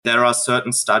There are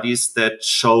certain studies that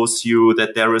shows you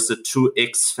that there is a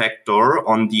 2x factor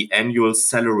on the annual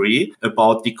salary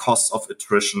about the cost of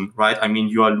attrition, right? I mean,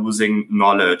 you are losing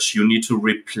knowledge. You need to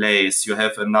replace. You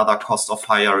have another cost of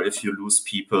hire if you lose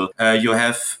people. You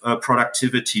have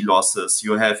productivity losses.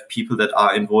 You have people that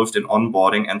are involved in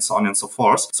onboarding and so on and so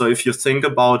forth. So if you think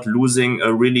about losing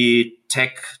a really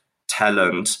tech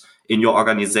talent in your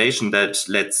organization that,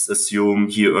 let's assume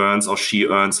he earns or she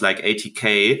earns like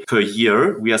 80K per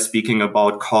year, we are speaking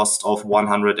about cost of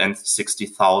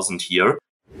 160,000 here.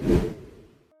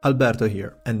 Alberto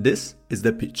here, and this is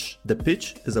The Pitch. The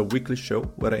Pitch is a weekly show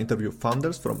where I interview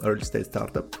founders from early stage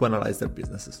startups to analyze their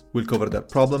businesses. We'll cover their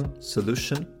problem,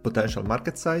 solution, potential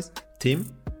market size,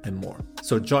 team, and more.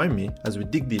 So join me as we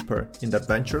dig deeper in their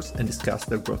ventures and discuss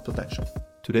their growth potential.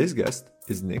 Today's guest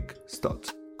is Nick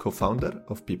Stodt, co-founder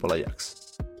of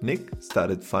peopleIx. Nick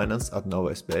studied finance at Nova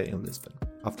SBA in Lisbon.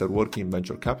 After working in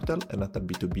venture capital and at a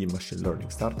B2B machine learning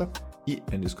startup, he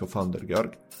and his co-founder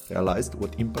Georg realized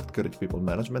what impact great people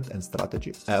management and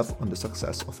strategy have on the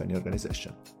success of any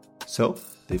organization. So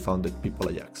they founded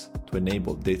peopleIx to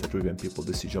enable data-driven people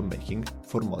decision-making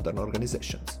for modern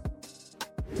organizations.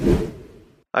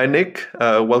 Hi Nick,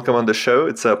 welcome on the show.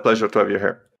 It's a pleasure to have you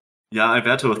here. Yeah,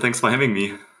 Alberto, thanks for having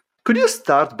me. Could you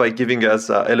start by giving us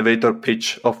an elevator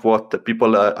pitch of what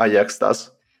peopleIx does?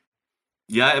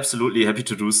 Yeah, absolutely. Happy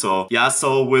to do so. Yeah,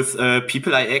 so with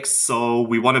peopleIx, so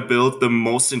we want to build the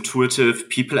most intuitive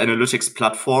people analytics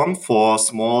platform for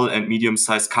small and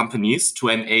medium-sized companies to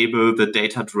enable the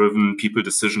data-driven people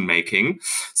decision-making.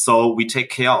 So we take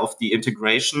care of the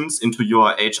integrations into your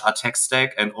HR tech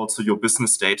stack and also your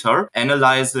business data,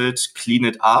 analyze it, clean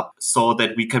it up so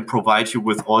that we can provide you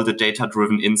with all the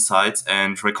data-driven insights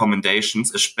and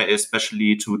recommendations,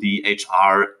 especially to the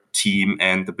HR team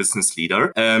and the business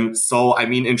leader. So, I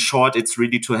mean, in short, it's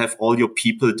really to have all your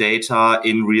people data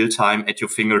in real time at your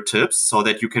fingertips so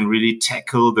that you can really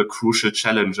tackle the crucial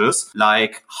challenges,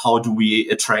 like how do we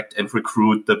attract and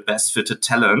recruit the best fitted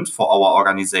talent for our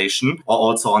organization? Or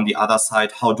also on the other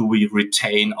side, how do we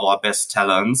retain our best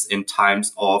talents in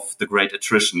times of the great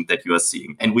attrition that you are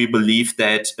seeing? And we believe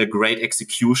that a great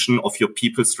execution of your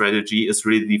people strategy is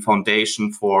really the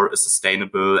foundation for a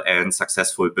sustainable and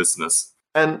successful business.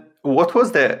 And what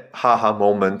was the haha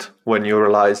moment when you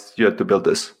realized you had to build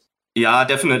this? Yeah,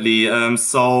 definitely.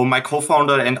 So my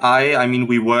co-founder and I mean,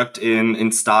 we worked in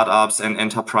startups and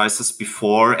enterprises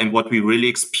before. And what we really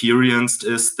experienced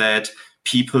is that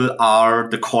people are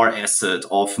the core asset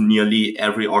of nearly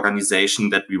every organization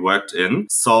that we worked in.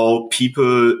 So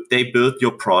people, they build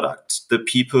your product. The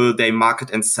people, they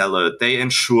market and sell it. They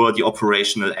ensure the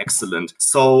operational excellence.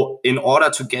 So in order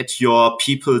to get your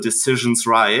people decisions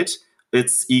right,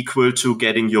 it's equal to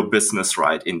getting your business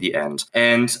right in the end.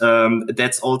 And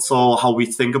that's also how we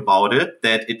think about it,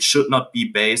 that it should not be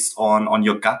based on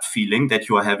your gut feeling that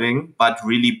you're having, but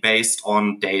really based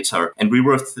on data. And we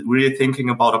were really thinking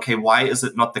about, okay, why is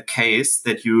it not the case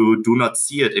that you do not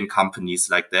see it in companies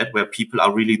like that, where people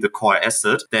are really the core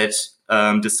asset, that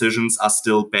decisions are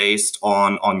still based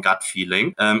on gut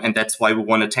feeling. And that's why we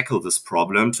want to tackle this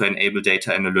problem to enable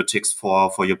data analytics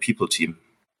for your people team.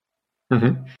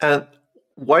 Mm-hmm. And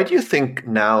why do you think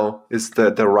now is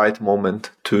the right moment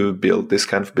to build this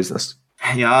kind of business?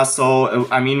 Yeah, so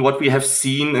I mean, what we have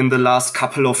seen in the last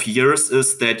couple of years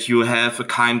is that you have a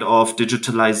kind of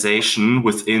digitalization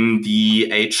within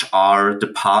the HR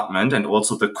department and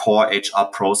also the core HR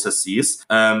processes.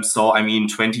 So I mean,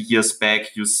 20 years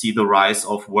back, you see the rise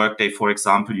of Workday, for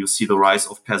example. You see the rise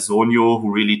of Personio,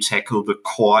 who really tackle the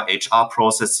core HR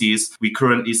processes. We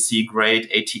currently see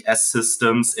great ATS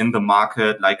systems in the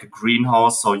market, like a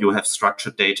Greenhouse. So you have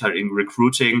structured data in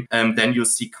recruiting. And then you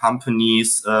see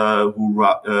companies who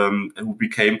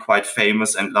became quite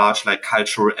famous and large, like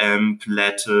Culture Amp,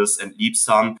 Lattice, and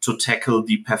Leapsum, to tackle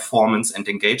the performance and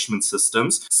engagement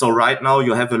systems. So right now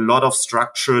you have a lot of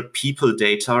structured people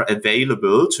data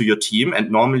available to your team.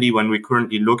 And normally when we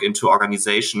currently look into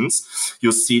organizations,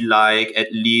 you see like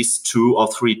at least 2 or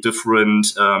 3 different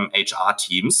HR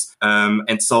teams.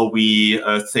 And so we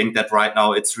think that right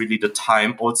now it's really the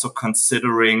time, also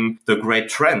considering the great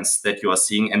trends that you are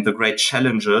seeing and the great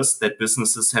challenges that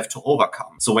businesses have to overcome.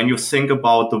 So when you think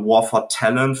about the war for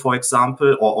talent, for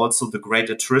example, or also the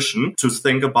great attrition, to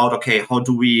think about, okay, how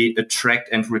do we attract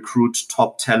and recruit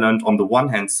top talent on the one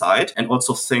hand side, and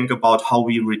also think about how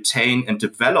we retain and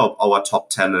develop our top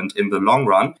talent in the long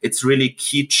run. It's really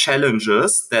key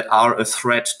challenges that are a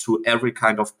threat to every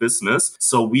kind of business.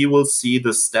 So we will see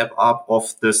the step up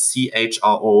of the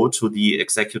CHRO to the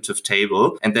executive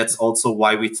table. And that's also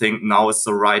why we think now is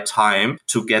the right time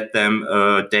to get them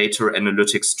a data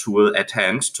analytics tool people at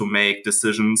hand to make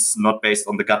decisions not based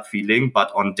on the gut feeling,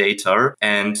 but on data,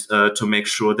 and to make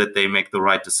sure that they make the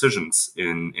right decisions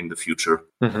in the future.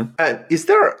 Mm-hmm. And is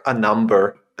there a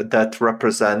number that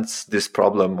represents this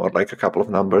problem, or like a couple of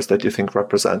numbers that you think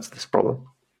represents this problem?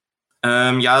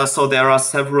 So there are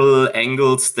several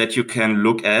angles that you can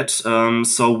look at.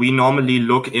 So we normally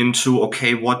look into,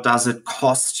 okay, what does it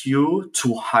cost you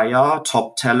to hire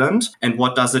top talent? And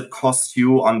what does it cost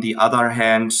you, on the other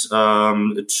hand,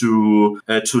 to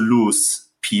lose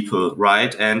people,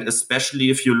 right? And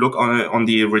especially if you look on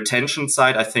the retention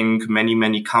side, I think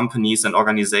many companies and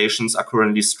organizations are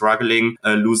currently struggling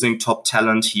losing top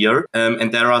talent here.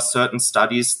 And there are certain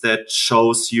studies that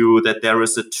shows you that there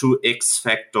is a 2x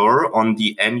factor on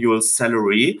the annual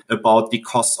salary about the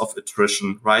cost of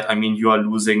attrition, right? I mean, you are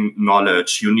losing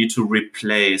knowledge. You need to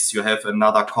replace. You have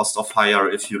another cost of hire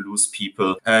if you lose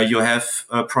people. You have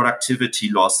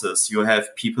productivity losses. You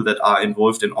have people that are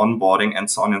involved in onboarding and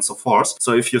so on and so forth.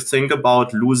 So if you think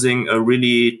about losing a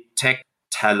really tech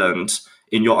talent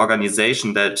in your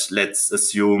organization that, let's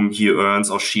assume he earns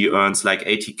or she earns like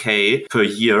 80K per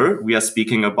year, we are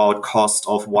speaking about cost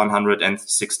of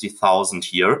 160,000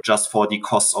 here just for the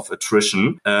cost of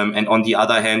attrition. And on the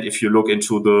other hand, if you look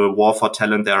into the war for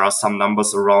talent, there are some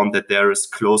numbers around that there is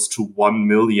close to 1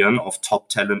 million of top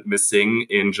talent missing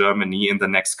in Germany in the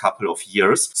next couple of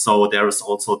years. So there is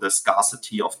also the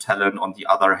scarcity of talent on the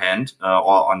other hand,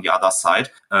 or on the other side.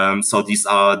 So these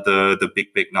are the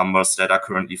big numbers that are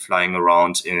currently flying around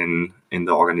in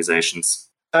the organizations.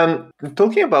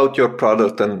 Talking about your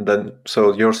product and then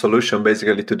so your solution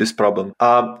basically to this problem,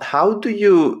 how do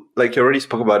you, like you already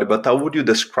spoke about it, but how would you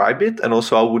describe it? And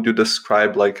also how would you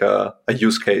describe like a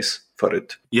use case for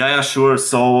it? Yeah, sure.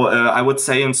 So I would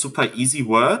say in super easy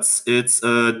words, it's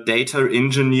a data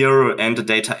engineer and a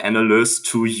data analyst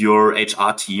to your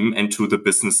HR team and to the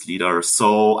business leader.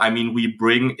 So, I mean, we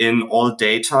bring in all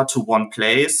data to one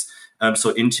place.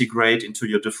 So integrate into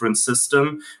your different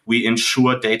system. We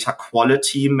ensure data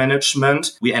quality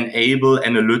management. We enable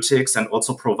analytics and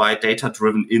also provide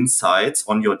data-driven insights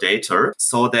on your data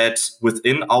so that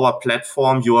within our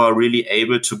platform, you are really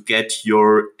able to get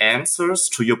your answers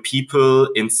to your people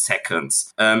in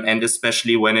seconds. And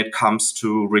especially when it comes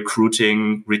to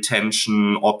recruiting,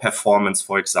 retention, or performance,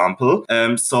 for example.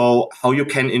 So how you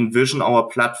can envision our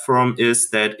platform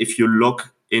is that if you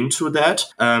look into that,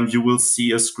 you will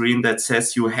see a screen that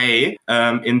says you, hey,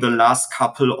 in the last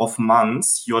couple of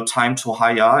months, your time to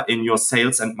hire in your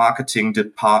sales and marketing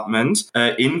department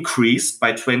increased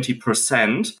by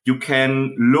 20%. You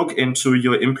can look into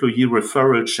your employee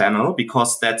referral channel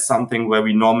because that's something where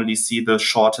we normally see the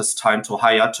shortest time to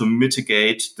hire to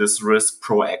mitigate this risk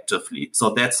proactively. So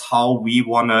that's how we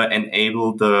want to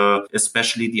enable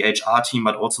especially the HR team,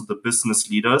 but also the business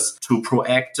leaders to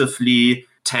proactively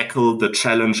tackle the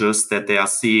challenges that they are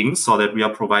seeing so that we are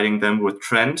providing them with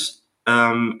trend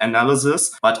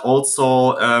analysis, but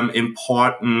also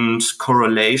important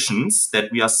correlations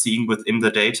that we are seeing within the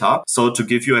data. So to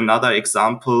give you another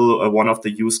example, one of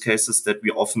the use cases that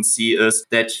we often see is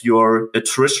that your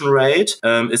attrition rate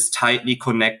is tightly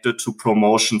connected to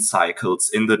promotion cycles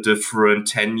in the different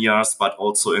tenures, but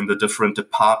also in the different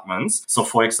departments. So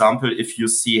for example, if you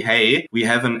see, hey, we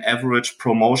have an average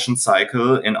promotion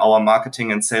cycle in our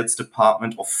marketing and sales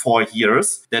department of 4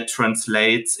 years, that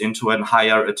translates into a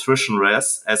higher attrition rate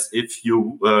as if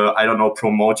you,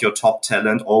 promote your top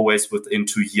talent always within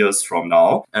 2 years from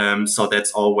now. So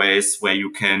that's always where you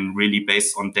can really,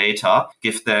 based on data,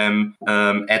 give them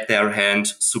at their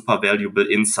hand super valuable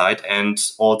insight and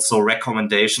also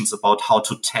recommendations about how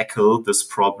to tackle this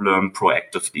problem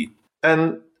proactively.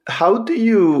 And how do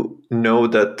you know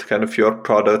that kind of your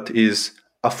product is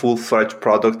a full-fledged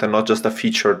product and not just a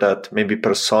feature that maybe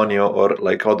Personio or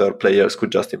like other players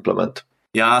could just implement?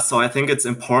 Yeah, so I think it's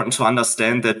important to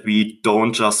understand that we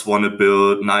don't just want to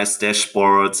build nice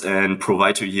dashboards and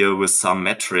provide you here with some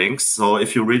metrics. So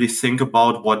if you really think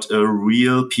about what a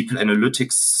real people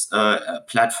analytics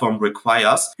platform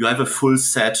requires, you have a full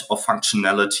set of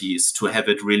functionalities to have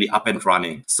it really up and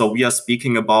running. So we are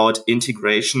speaking about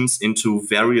integrations into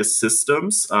various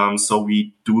systems. So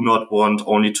we do not want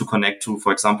only to connect to,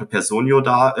 for example, Personio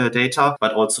data,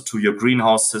 but also to your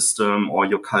greenhouse system or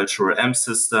your cultural M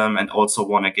system, and also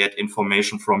also want to get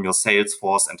information from your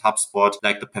Salesforce and HubSpot,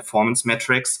 like the performance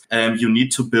metrics. You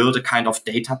need to build a kind of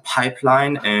data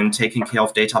pipeline and taking care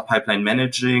of data pipeline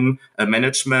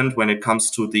management when it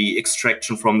comes to the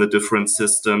extraction from the different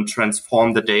system,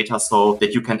 transform the data so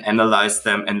that you can analyze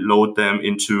them and load them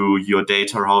into your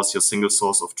data house, your single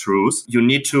source of truth. You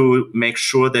need to make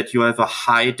sure that you have a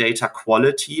high data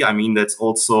quality. I mean, that's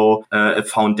also a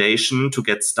foundation to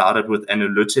get started with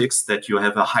analytics, that you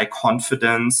have a high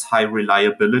confidence, high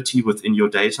reliability within your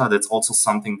data. That's also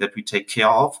something that we take care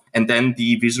of. And then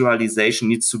the visualization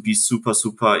needs to be super,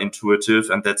 super intuitive.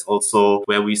 And that's also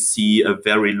where we see a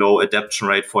very low adoption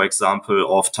rate, for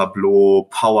example, of Tableau,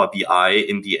 Power BI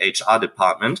in the HR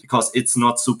department, because it's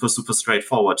not super, super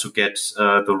straightforward to get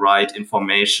the right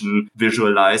information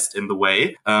visualized in the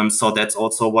way. So that's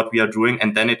also what we are doing.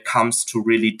 And then it comes to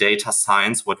really data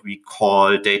science, what we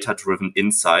call data-driven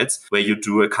insights, where you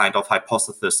do a kind of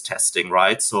hypothesis testing,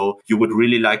 right? So you would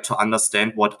really like to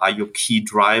understand what are your key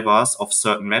drivers of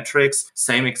certain metrics.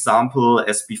 Same example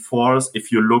as before.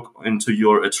 If you look into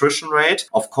your attrition rate,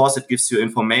 of course, it gives you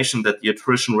information that the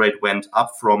attrition rate went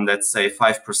up from, let's say,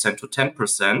 5% to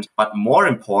 10%. But more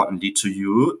importantly to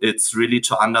you, it's really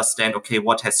to understand, okay,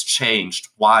 what has changed?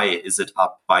 Why is it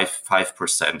up by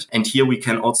 5%? And here we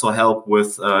can also help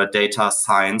with data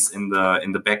science in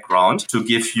the background to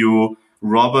give you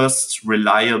robust,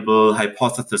 reliable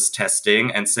hypothesis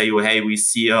testing and say, hey, we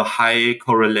see a high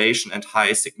correlation and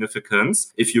high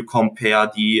significance if you compare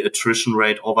the attrition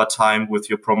rate over time with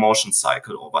your promotion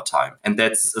cycle over time. And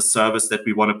that's a service that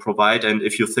we want to provide. And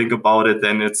if you think about it,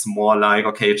 then it's more like,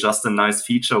 okay, just a nice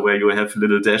feature where you have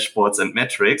little dashboards and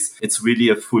metrics. It's really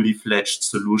a fully fledged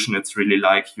solution. It's really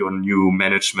like your new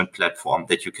management platform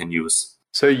that you can use.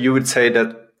 So you would say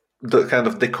that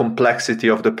the complexity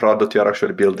of the product you're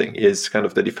actually building is kind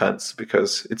of the defense,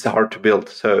 because it's hard to build.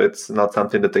 So it's not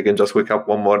something that they can just wake up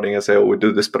one morning and say, oh, we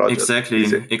do this project.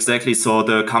 Exactly. So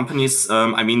the companies, they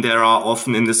are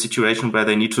often in the situation where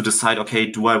they need to decide, okay,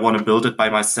 do I want to build it by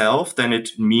myself? Then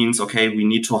it means, okay, we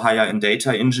need to hire a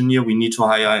data engineer. We need to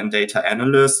hire a data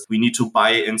analyst. We need to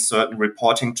buy in certain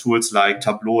reporting tools like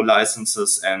Tableau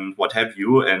licenses and what have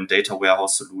you, and data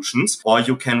warehouse solutions. Or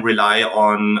you can rely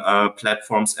on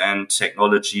platforms and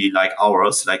technology like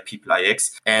ours, like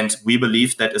peopleIx. And we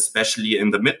believe that especially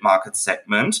in the mid-market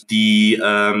segment, we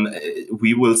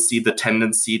will see the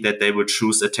tendency that they will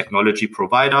choose a technology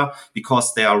provider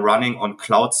because they are running on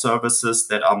cloud services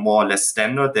that are more or less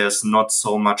standard. There's not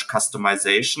so much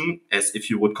customization as if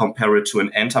you would compare it to an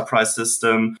enterprise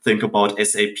system. Think about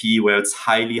SAP, where it's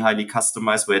highly, highly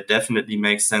customized, where it definitely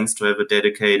makes sense to have a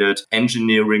dedicated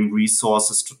engineering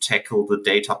resources to tackle the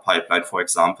data pipeline, for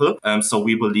example. So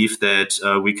we believe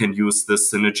that we can use the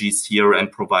synergies here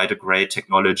and provide a great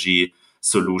technology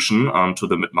solution to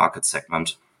the mid-market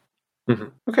segment. Mm-hmm.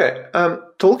 Okay.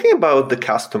 Talking about the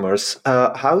customers,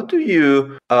 how do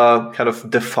you kind of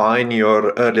define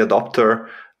your early adopter?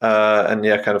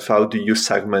 How do you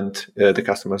segment the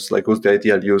customers? Like, who's the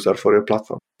ideal user for your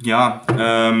platform? Yeah.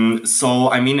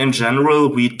 In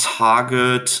general, we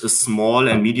target small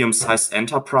and medium-sized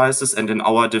enterprises. And in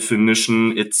our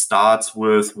definition, it starts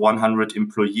with 100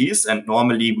 employees. And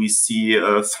normally we see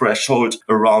a threshold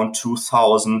around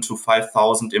 2,000 to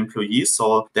 5,000 employees.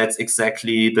 So that's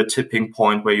exactly the tipping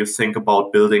point where you think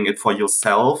about building it for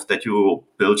yourself, that you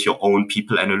build your own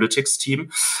people analytics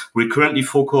team. We currently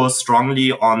focus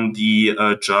strongly on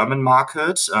the German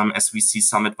market, as we see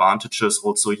some advantages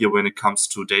also here when it comes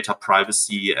to data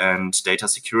privacy and data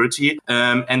security.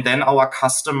 And then our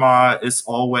customer is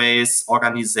always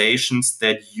organizations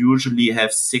that usually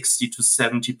have 60 to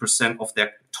 70% of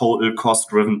their total cost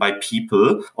driven by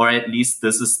people, or at least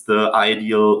this is the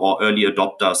ideal or early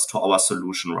adopters to our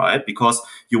solution, right? Because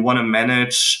you want to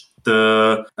manage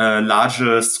the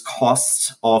largest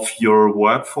cost of your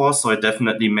workforce. So it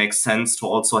definitely makes sense to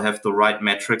also have the right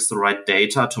metrics, the right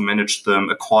data to manage them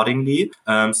accordingly.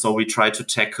 So we try to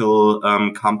tackle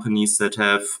companies that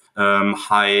have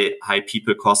high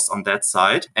people costs on that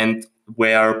side, and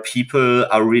where people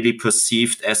are really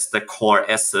perceived as the core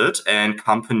asset, and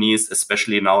companies,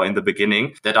 especially now in the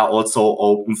beginning, that are also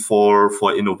open for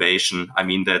innovation. I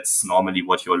mean, that's normally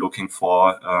what you're looking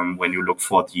for when you look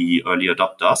for the early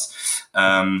adopters.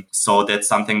 So that's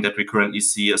something that we currently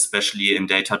see, especially in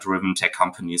data-driven tech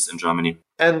companies in Germany.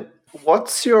 And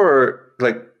what's your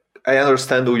I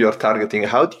understand who you're targeting.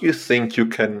 How do you think you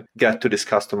can get to these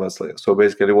customers? So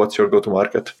basically, what's your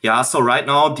go-to-market? Yeah, so right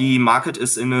now the market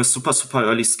is in a super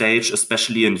early stage,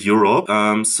 especially in Europe.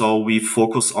 So we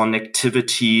focus on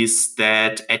activities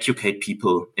that educate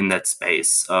people in that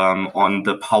space on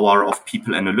the power of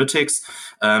people analytics.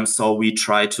 So we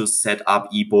try to set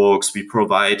up ebooks. We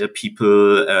provide a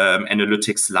people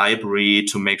analytics library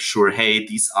to make sure, hey,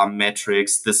 these are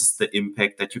metrics. This is the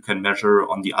impact that you can measure.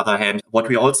 On the other hand, what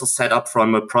we also set up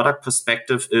from a product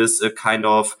perspective is a kind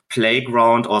of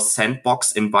playground or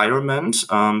sandbox environment,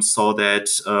 so that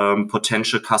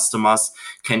potential customers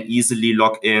can easily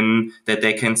log in, that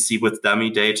they can see with dummy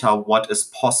data what is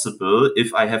possible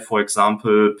if I have, for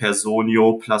example,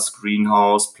 Personio plus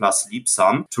Greenhouse plus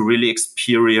Leapsum, to really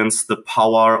experience the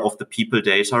power of the people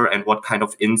data and what kind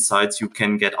of insights you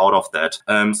can get out of that.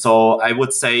 So I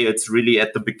would say it's really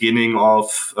at the beginning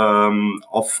of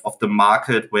the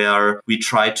market where we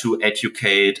try to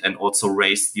educate and also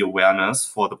raise the awareness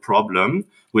for the problem,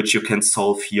 which you can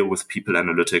solve here with people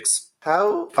analytics.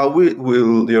 How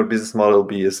will your business model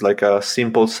be? Is like a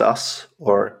simple SaaS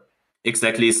or?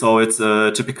 Exactly. So it's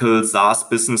a typical SaaS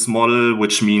business model,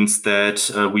 which means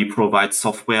that we provide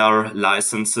software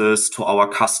licenses to our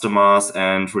customers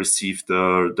and receive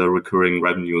the recurring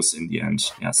revenues in the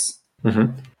end. Yes.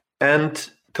 Mm-hmm. And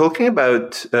talking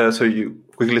about, so you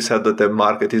quickly said that the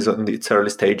market is on its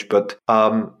early stage, but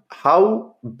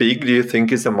how big do you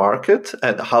think is the market,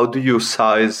 and how do you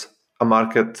size a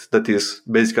market that is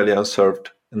basically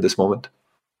unserved in this moment?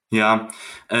 Yeah.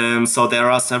 So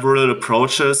there are several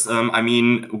approaches.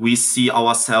 We see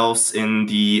ourselves in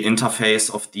the interface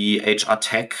of the HR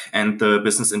tech and the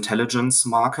business intelligence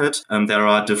market. There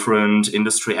are different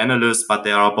industry analysts, but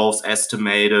they are both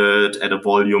estimated at a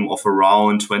volume of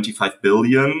around 25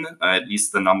 billion, at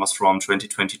least the numbers from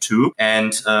 2022.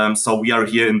 And so we are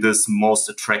here in this most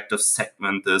attractive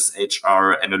segment, this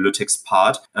HR analytics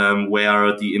part,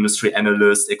 where the industry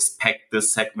analysts expect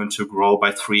this segment to grow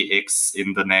by 3x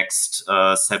in the next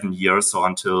 7 years, so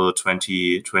until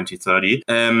 2030.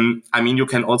 You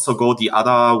can also go the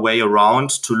other way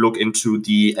around to look into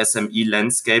the SME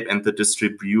landscape and the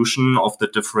distribution of the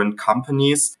different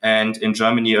companies. And in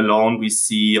Germany alone, we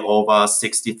see over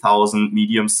 60,000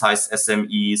 medium-sized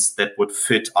SMEs that would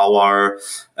fit our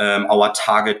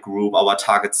target group, our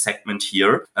target segment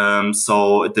here.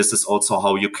 So this is also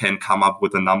how you can come up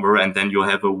with a number, and then you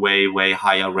have a way, way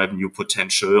higher revenue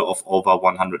potential of over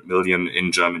 100 million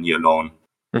in Germany alone.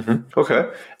 Mm-hmm. Okay.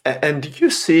 And do you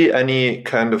see any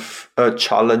kind of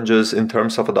challenges in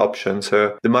terms of adoption?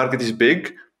 So the market is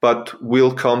big, but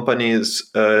will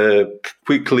companies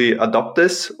quickly adopt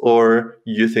this, or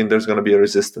you think there's going to be a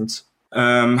resistance?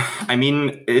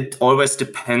 It always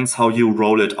depends how you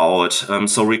roll it out.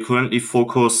 So we currently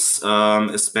focus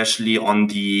especially on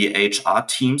the HR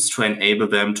teams to enable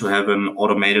them to have an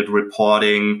automated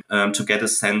reporting, to get a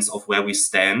sense of where we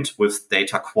stand with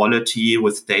data quality,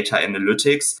 with data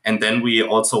analytics. And then we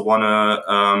also want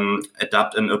to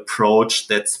adapt an approach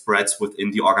that spreads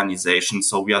within the organization.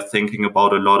 So we are thinking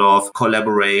about a lot of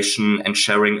collaboration and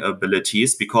sharing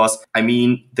abilities, because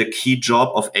the key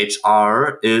job of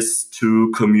HR is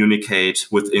to communicate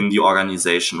within the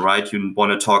organization, right? You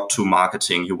want to talk to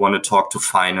marketing, you want to talk to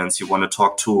finance, you want to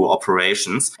talk to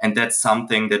operations. And that's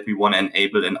something that we want to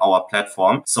enable in our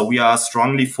platform. So we are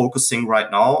strongly focusing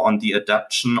right now on the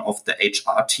adoption of the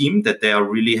HR team, that they are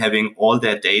really having all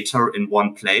their data in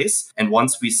one place. And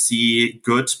once we see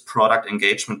good product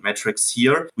engagement metrics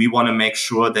here, we want to make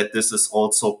sure that this is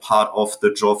also part of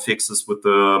the job fixes with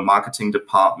the marketing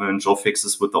department, job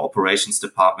fixes with the operations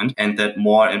department, and that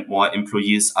more and more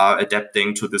employees are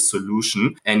adapting to the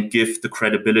solution and give the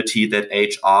credibility that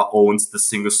HR owns the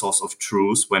single source of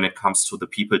truth when it comes to the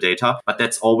people data. But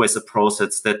that's always a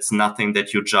process. That's nothing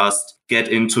that you just get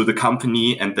into the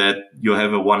company and that you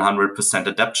have a 100%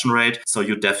 adoption rate. So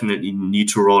you definitely need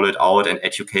to roll it out and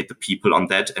educate the people on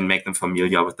that and make them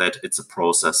familiar with that. It's a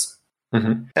process.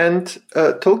 Mm-hmm. And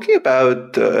talking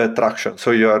about traction,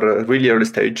 so you are really early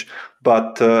stage,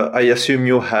 but I assume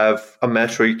you have a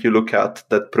metric you look at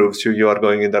that proves you are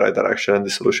going in the right direction and the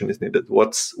solution is needed.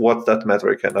 What's that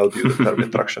metric, and how do you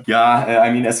determine traction? Yeah,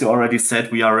 as you already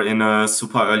said, we are in a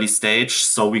super early stage.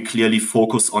 So we clearly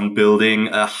focus on building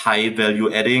a high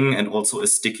value adding and also a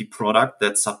sticky product.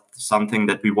 That's something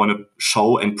that we want to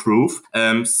show and prove.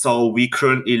 So we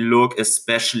currently look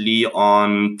especially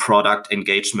on product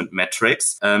engagement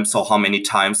metrics. So how many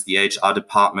times the HR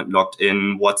department logged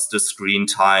in, what's the screen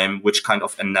time, which kind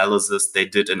of analysis they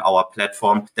did in our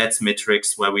platform. That's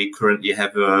metrics where we currently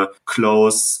have a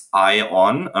close eye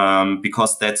on,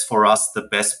 because that's for us the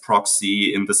best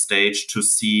proxy in the stage to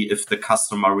see if the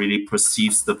customer really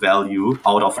perceives the value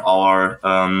out of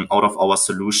our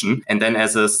solution. And then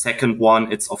as a second one,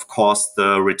 it's of course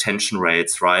the retention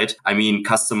rates, right? I mean,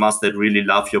 customers that really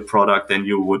love your product, then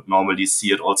you would normally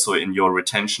see it also in your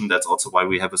retention. That's also why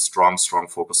we have a strong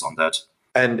focus on that.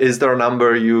 And is there a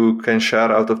number you can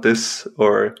share out of this,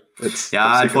 or it's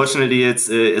unfortunately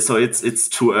it's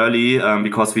too early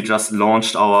because we just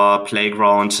launched our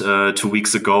playground 2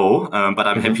 weeks ago. But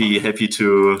I'm happy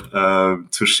to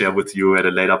share with you at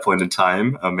a later point in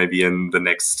time, maybe in the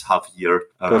next half year.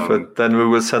 Perfect. Then we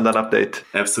will send an update.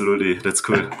 Absolutely, that's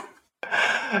cool.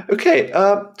 Okay,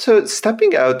 so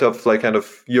stepping out of like kind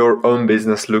of your own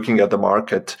business, looking at the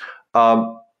market.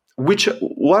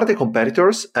 What are the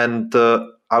competitors, and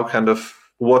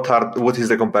what is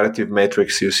the competitive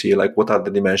matrix you see? Like, what are the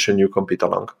dimensions you compete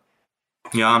along?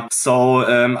 Yeah. So,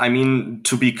 I mean,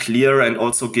 to be clear, and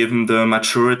also given the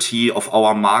maturity of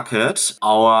our market,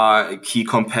 our key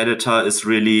competitor is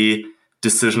really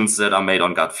decisions that are made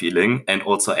on gut feeling and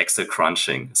also Excel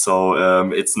crunching. So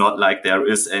it's not like there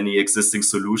is any existing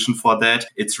solution for that.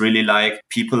 It's really like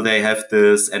people, they have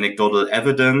this anecdotal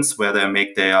evidence where they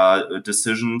make their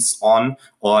decisions on,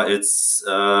 or it's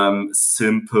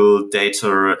simple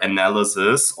data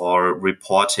analysis or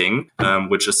reporting,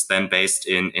 which is then based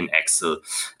in Excel.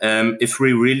 If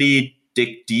we really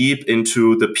dig deep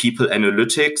into the people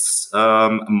analytics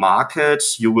market,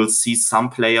 you will see some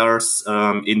players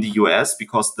in the US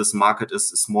because this market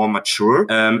is more mature.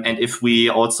 And if we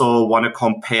also want to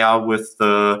compare with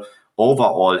the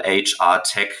overall HR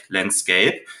tech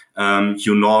landscape,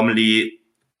 you normally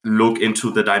look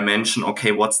into the dimension,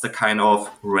 okay, what's the kind of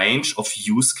range of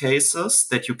use cases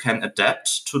that you can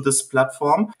adapt to this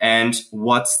platform? And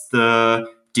what's the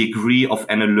degree of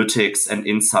analytics and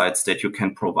insights that you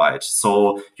can provide.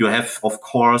 So you have, of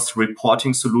course,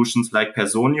 reporting solutions like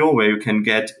Personio, where you can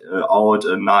get out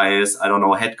a nice,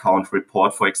 headcount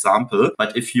report, for example.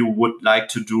 But if you would like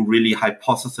to do really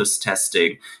hypothesis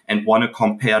testing and want to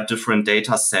compare different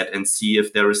data set and see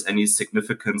if there is any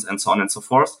significance and so on and so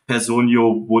forth,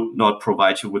 Personio would not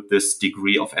provide you with this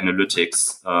degree of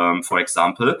analytics, for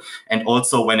example. And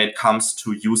also when it comes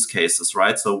to use cases,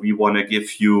 right? So we want to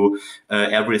give you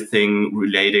everything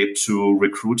related to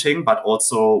recruiting, but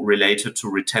also related to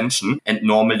retention. And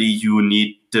normally you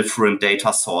need different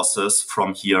data sources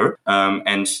from here.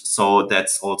 And so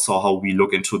that's also how we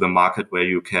look into the market, where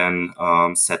you can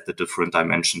set the different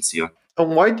dimensions here.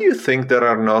 And why do you think there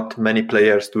are not many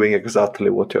players doing exactly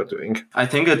what you're doing? I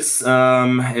think it's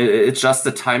just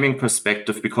a timing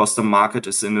perspective, because the market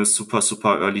is in a super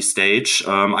early stage.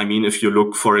 I mean, if you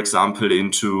look, for example,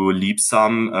 into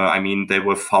Leapsum, they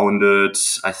were founded,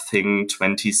 I think,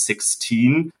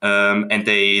 2016, and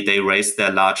they raised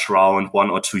their large round 1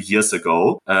 or 2 years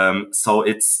ago. So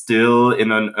it's still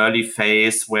in an early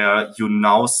phase where you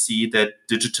now see that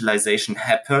digitalization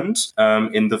happened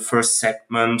in the first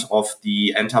segment of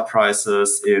the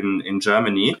enterprises in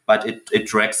Germany, but it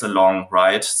drags along,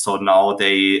 right? So now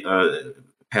they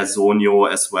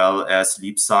Personio as well as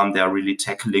Leapsum, they're really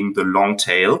tackling the long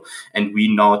tail, and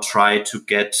we now try to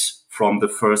get from the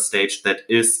first stage that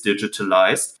is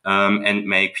digitalized and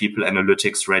make people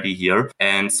analytics ready here.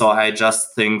 And so I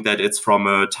just think that it's from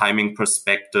a timing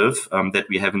perspective that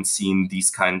we haven't seen these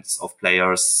kinds of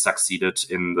players succeeded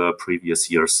in the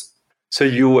previous years. So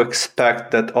you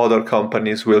expect that other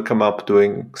companies will come up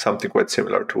doing something quite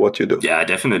similar to what you do? Yeah,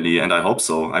 definitely. And I hope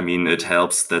so. I mean, it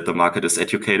helps that the market is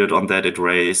educated on that. It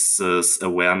raises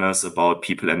awareness about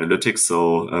people analytics.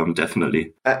 So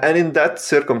definitely. And in that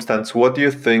circumstance, what do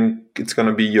you think it's going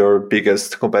to be your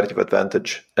biggest competitive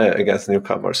advantage against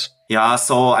newcomers? Yeah,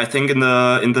 so I think in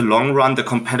the long run, the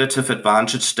competitive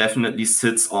advantage definitely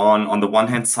sits on the one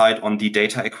hand side on the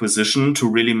data acquisition, to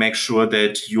really make sure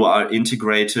that you are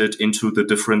integrated into the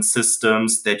different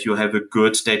systems, that you have a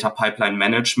good data pipeline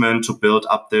management to build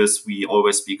up this. We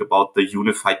always speak about the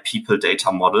unified people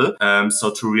data model.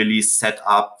 So to really set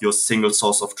up your single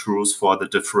source of truth for the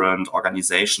different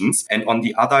organizations. And on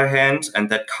the other hand, and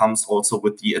that comes also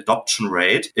with the adoption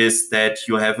rate, is that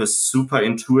you have a super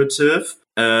intuitive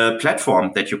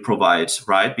platform that you provide,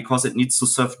 right? Because it needs to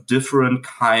serve different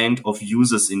kind of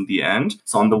users in the end.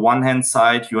 So on the one hand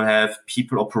side, you have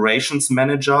people operations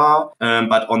manager,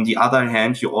 but on the other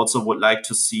hand, you also would like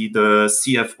to see the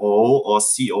CFO or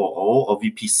COO or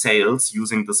VP sales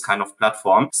using this kind of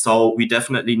platform. So we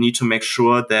definitely need to make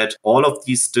sure that all of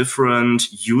these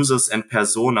different users and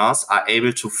personas are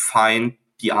able to find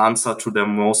the answer to their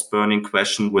most burning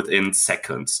question within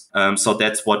seconds. So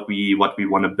that's what we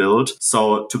want to build.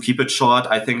 So to keep it short,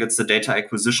 I think it's the data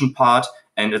acquisition part,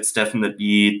 and it's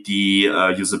definitely the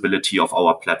usability of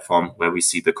our platform where we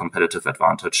see the competitive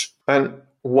advantage. And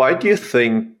why do you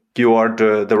think you are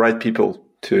the right people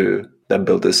to then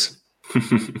build this?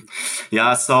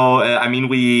 Yeah, so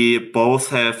we both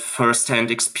have firsthand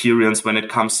experience when it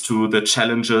comes to the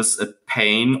challenges and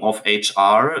pain of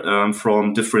HR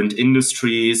from different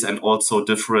industries and also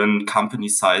different company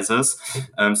sizes.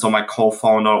 So my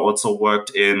co-founder also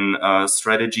worked in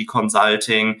strategy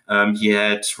consulting. He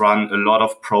had run a lot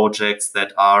of projects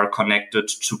that are connected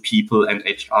to people and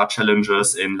HR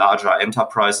challenges in larger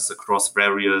enterprises across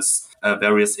various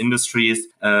industries.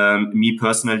 Me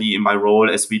personally, in my role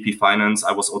as VP Finance,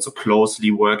 I was also closely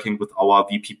working with our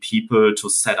VP people to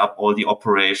set up all the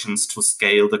operations to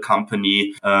scale the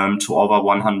company to over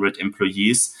 100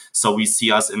 employees. So we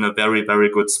see us in a very, very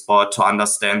good spot to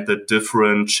understand the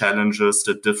different challenges,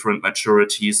 the different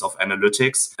maturities of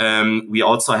analytics. We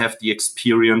also have the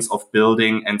experience of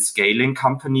building and scaling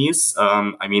companies.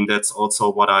 That's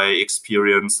also what I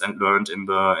experienced and learned in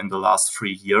the last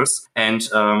 3 years. And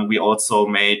we also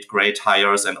made great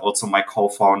hires, and also my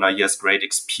co-founder, he has great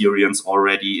experience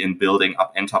already in building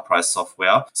up enterprise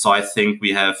software. So I think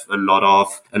we have a lot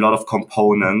of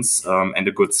components and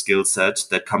a good skill set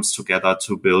that comes together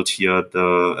to build here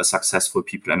a successful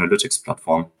people analytics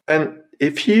platform. And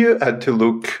if you had to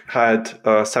look at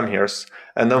some years,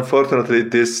 and unfortunately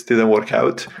this didn't work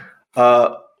out,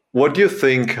 what do you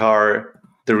think are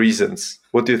the reasons?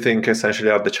 What do you think essentially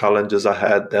are the challenges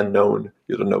ahead and known?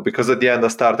 You don't know, because at the end, a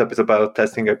startup is about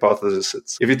testing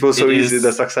hypotheses. If it was so easy,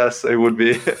 the success, it would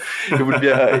be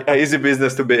a easy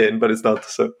business to be in, but it's not.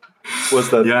 So what's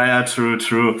that? Yeah,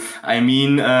 true.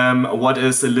 What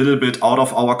is a little bit out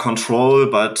of our control,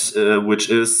 but which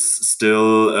is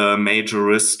still a major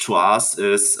risk to us,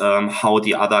 is how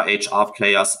the other HR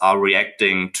players are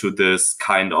reacting to this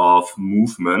kind of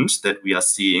movement that we are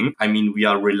seeing. We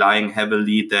are relying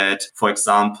heavily that, for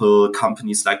example,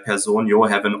 companies like Personio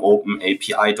have an open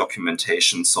API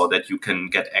documentation so that you can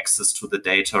get access to the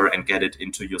data and get it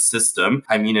into your system.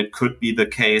 It could be the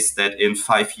case that in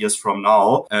 5 years from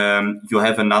now, you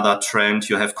have another trend,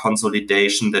 you have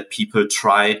consolidation, that people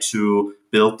try to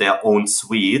build their own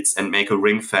suites and make a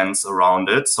ring fence around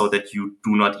it so that you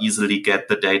do not easily get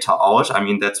the data out.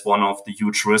 That's one of the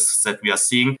huge risks that we are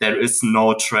seeing. There is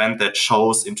no trend that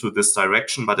shows into this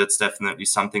direction, but it's definitely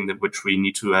something that which we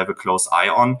need to have a close eye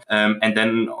on. And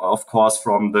then, of course,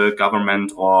 from the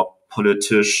government or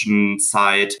politician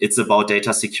side, it's about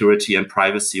data security and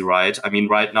privacy, right?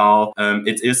 Right now,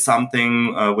 it is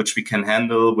something which we can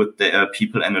handle with the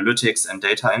people analytics and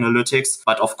data analytics.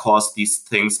 But of course, these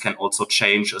things can also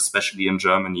change, especially in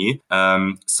Germany.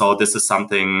 So this is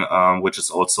something which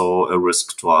is also a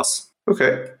risk to us.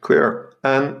 Okay, clear.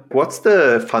 And what's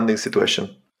the funding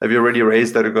situation? Have you already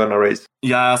raised that you're going to raise?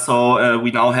 Yeah, so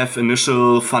we now have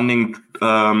initial funding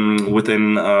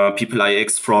within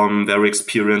peopleIx from very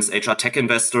experienced HR tech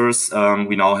investors.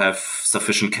 We now have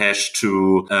sufficient cash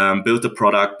to build the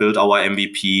product, build our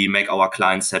MVP, make our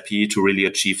clients happy to really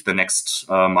achieve the next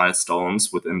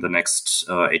milestones within the next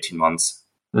 18 months.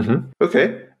 Mm-hmm.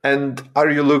 Okay. And are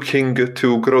you looking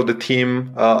to grow the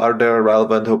team? Are there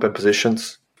relevant open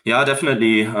positions? Yeah,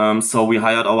 definitely. So we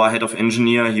hired our head of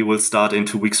engineer. He will start in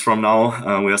 2 weeks from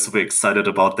now. We are super excited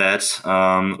about that.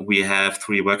 We have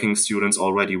 3 working students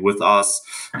already with us.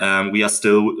 We are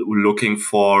still looking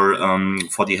for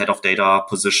the head of data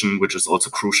position, which is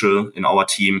also crucial in our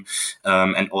team,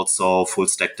 and also full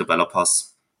stack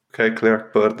developers. Okay, clear.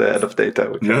 For the head of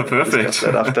data. Yeah, perfect.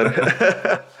 That after.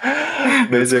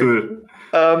 Amazing.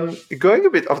 That's cool. Going a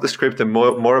bit off the script and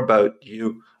more about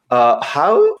you.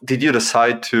 How did you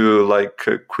decide to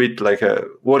quit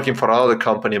working for another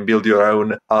company and build your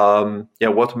own?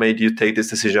 What made you take this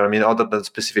decision? Other than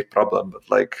specific problem,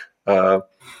 but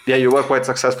you were quite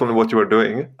successful in what you were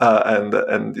doing,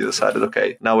 and you decided,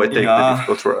 okay, now I take the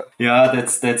difficult road. Yeah,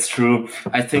 that's true.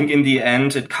 I think in the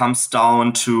end, it comes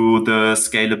down to the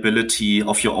scalability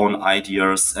of your own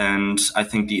ideas, and I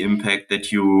think the impact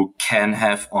that you can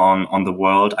have on the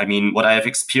world. What I have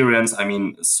experienced,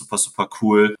 super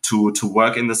cool to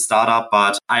work in the startup,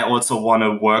 but I also want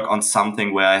to work on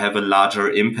something where I have a larger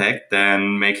impact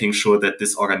than making sure that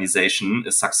this organization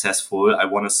is successful. I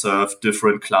want to serve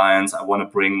different clients. I want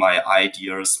to bring my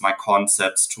ideas, my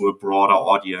concepts to a broader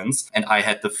audience. And I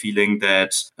had the feeling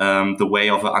that the way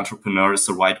of an entrepreneur is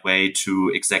the right way to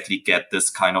exactly get this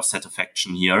kind of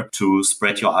satisfaction here, to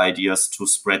spread your ideas, to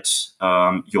spread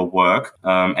your work,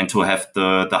 and to have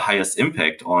the highest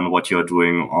impact on what you're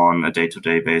doing on a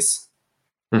day-to-day basis.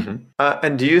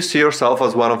 And do you see yourself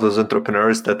as one of those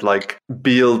entrepreneurs that like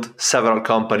build several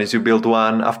companies? You build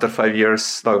one after 5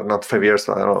 years, no, not 5 years,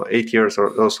 I don't know, 8 years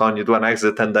or so on, you do an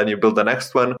exit and then you build the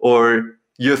next one? Or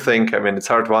you think, I mean, it's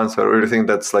hard to answer, or you think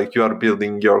that's like you are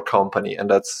building your company and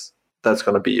that's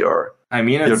going to be your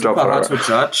it's super hard to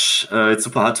judge. It's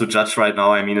super hard to judge right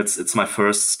now. I mean, it's my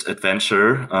first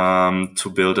adventure to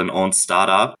build an own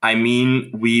startup. I mean,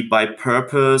 we by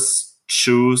purpose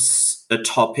choose a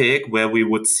topic where we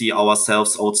would see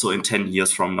ourselves also in 10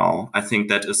 years from now. I think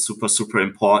that is super, super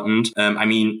important. I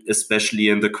mean, especially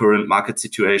in the current market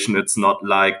situation, it's not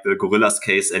like the Gorillas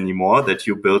case anymore that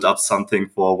you build up something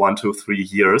for 1, 2, 3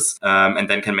 years and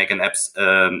then can make an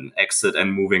exit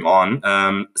and moving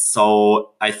on.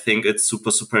 So I think it's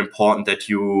super, super important that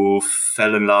you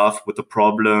fell in love with the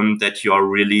problem, that you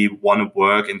really want to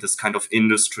work in this kind of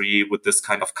industry with this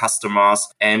kind of customers.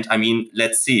 And I mean,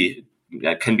 let's see.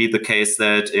 It can be the case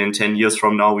that in 10 years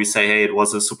from now, we say, hey, it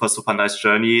was a super, super nice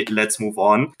journey. Let's move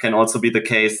on. Can also be the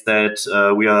case that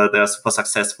they're super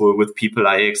successful with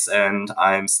peopleIx and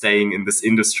I'm staying in this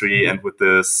industry and with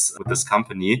this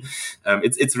company.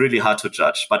 It's really hard to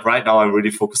judge. But right now, I'm really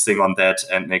focusing on that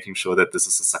and making sure that this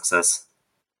is a success.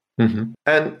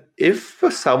 And if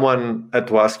someone had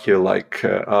to ask you, like,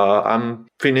 I'm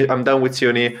done with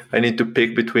uni, I need to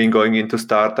pick between going into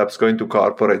startups, going to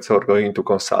corporates, or going into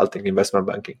consulting, investment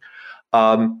banking,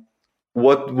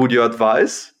 what would you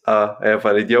advise? I have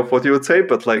an idea of what you would say,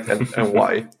 but like, and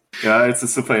why? Yeah, it's a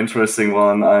super interesting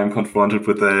one. I'm confronted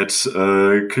with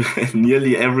that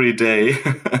nearly every day,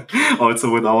 also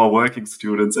with our working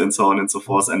students and so on and so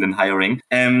forth, and in hiring.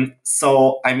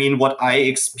 So, I mean, what I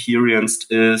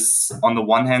experienced is, on the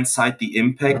one hand side, the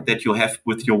impact that you have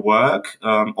with your work,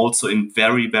 also in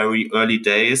very, very early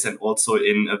days and also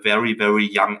in a very, very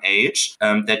young age,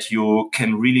 that you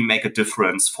can really make a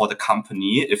difference for the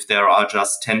company if there are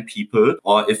just 10 people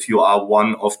or if you are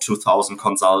one of 2,000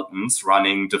 consultants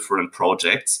running different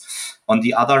projects. On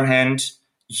the other hand,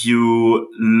 you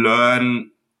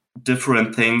learn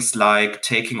different things like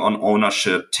taking on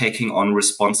ownership, taking on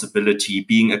responsibility,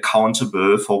 being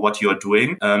accountable for what you're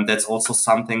doing. That's also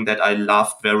something that I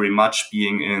love very much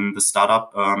being in the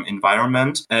startup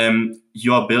environment.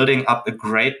 You're building up a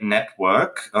great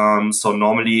network. So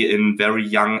normally in very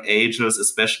young ages,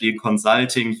 especially in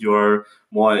consulting, you're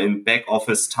more in back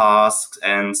office tasks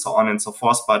and so on and so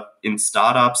forth. But in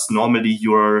startups, normally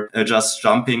you're just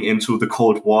jumping into the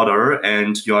cold water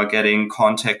and you're getting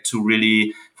contact to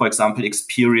really, for example,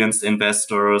 experienced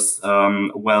investors,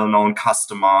 well-known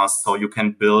customers. So you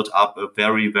can build up a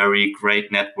very, very great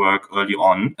network early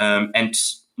on. And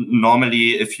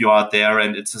normally, if you are there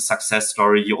and it's a success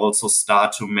story, you also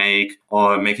start to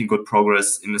making good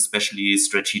progress in especially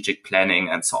strategic planning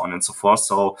and so on and so forth.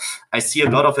 So I see a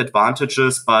lot of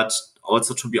advantages, but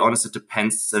also, to be honest, it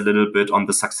depends a little bit on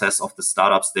the success of the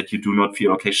startups, that you do not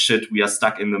feel, okay, shit, we are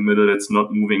stuck in the middle. It's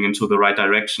not moving into the right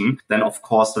direction. Then, of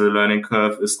course, the learning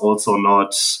curve is also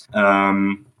not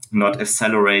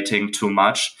accelerating too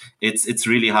much. It's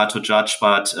really hard to judge,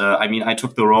 but I mean, I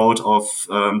took the road of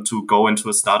to go into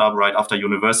a startup right after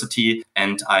university,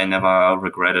 and I never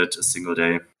regretted a single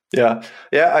day. Yeah,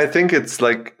 I think it's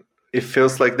like, it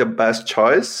feels like the best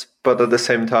choice, but at the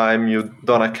same time, you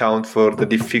don't account for the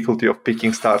difficulty of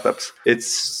picking startups.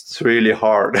 It's really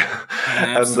hard.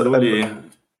 Absolutely.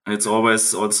 It's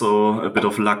always also a bit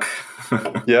of luck.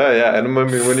 Yeah. And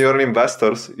when you're an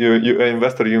investor, you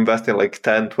invest in like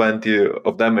 10, 20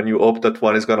 of them and you hope that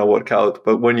one is going to work out.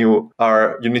 But when you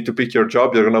need to pick your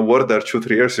job, you're going to work there 2-3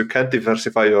 years. You can't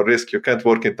diversify your risk. You can't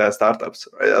work in 10 startups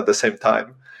at the same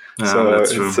time. Yeah, so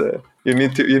that's true. You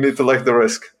need to like the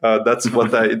risk. That's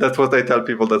what I tell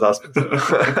people that ask me.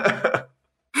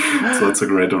 So it's a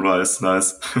great advice.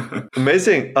 Nice.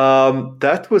 Amazing.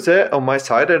 That was it on my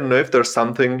side. I don't know if there's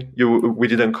something we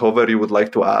didn't cover you would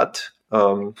like to add.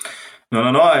 No.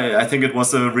 I think it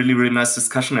was a really, really nice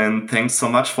discussion, and thanks so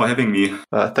much for having me.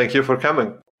 Thank you for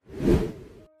coming.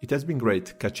 It has been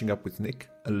great catching up with Nick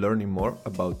and learning more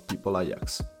about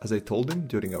peopleIx. As I told him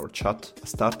during our chat, a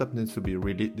startup needs to be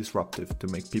really disruptive to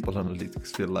make people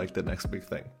analytics feel like the next big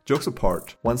thing. Jokes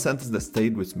apart, one sentence that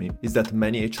stayed with me is that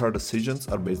many HR decisions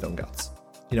are based on guts.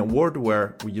 In a world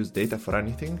where we use data for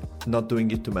anything, not doing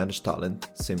it to manage talent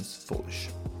seems foolish.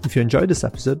 If you enjoyed this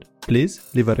episode, please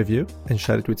leave a review and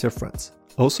share it with your friends.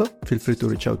 Also, feel free to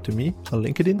reach out to me on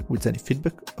LinkedIn with any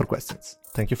feedback or questions.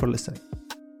 Thank you for listening.